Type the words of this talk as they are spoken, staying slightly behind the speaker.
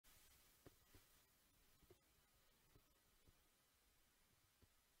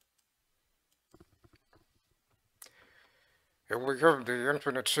Here we have the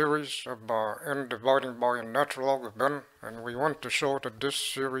infinite series of n dividing by a natural log of n, and we want to show that this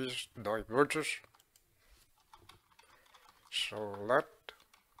series diverges. So let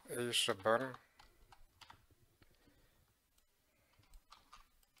a sub n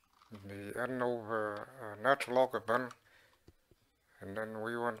be n over natural log of n, and then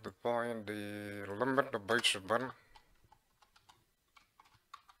we want to find the limit of base of n.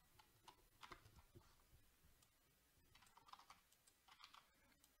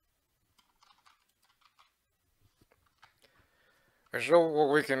 And so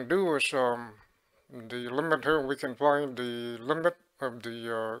what we can do is the limit here, we can find the limit of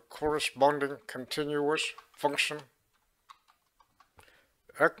the corresponding continuous function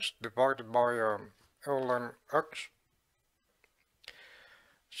x divided by ln x.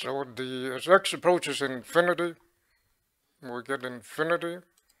 So as x approaches infinity, we get infinity,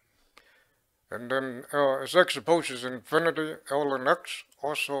 and then as x approaches infinity, ln x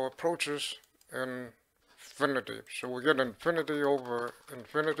also approaches infinity. So we get infinity over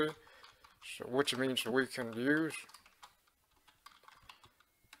infinity, so which means we can use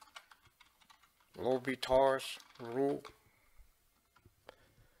L'Hopital's rule.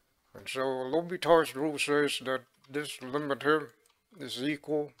 And so L'Hopital's rule says that this limit here is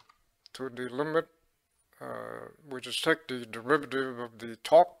equal to the limit, we just take the derivative of the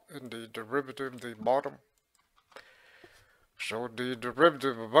top and the derivative of the bottom. So the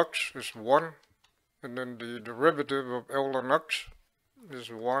derivative of x is 1, and then the derivative of ln x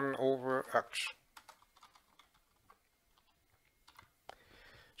is 1 over x.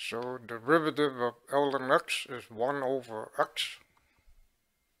 So derivative of ln x is 1 over x.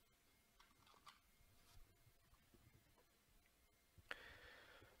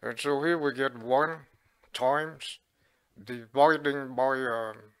 And so here we get 1 times dividing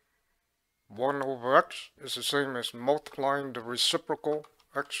by 1 over x is the same as multiplying the reciprocal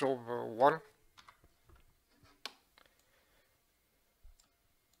x over 1.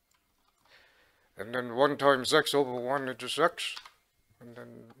 And then 1 times x over 1 is just x. And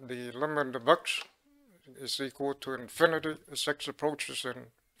then the limit of x is equal to infinity as x approaches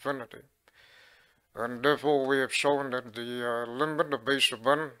infinity. And therefore we have shown that the limit of base of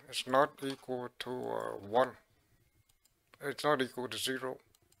n is not equal to 1. It's not equal to 0.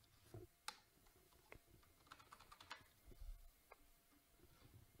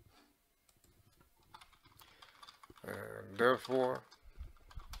 And therefore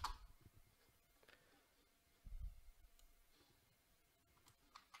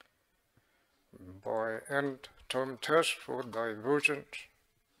by n-term test for divergence,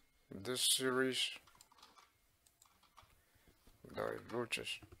 this series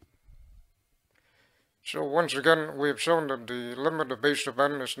diverges. So once again, we have shown that the limit of base of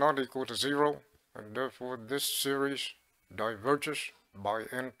n is not equal to 0, and therefore this series diverges by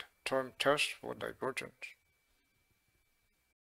n-term test for divergence.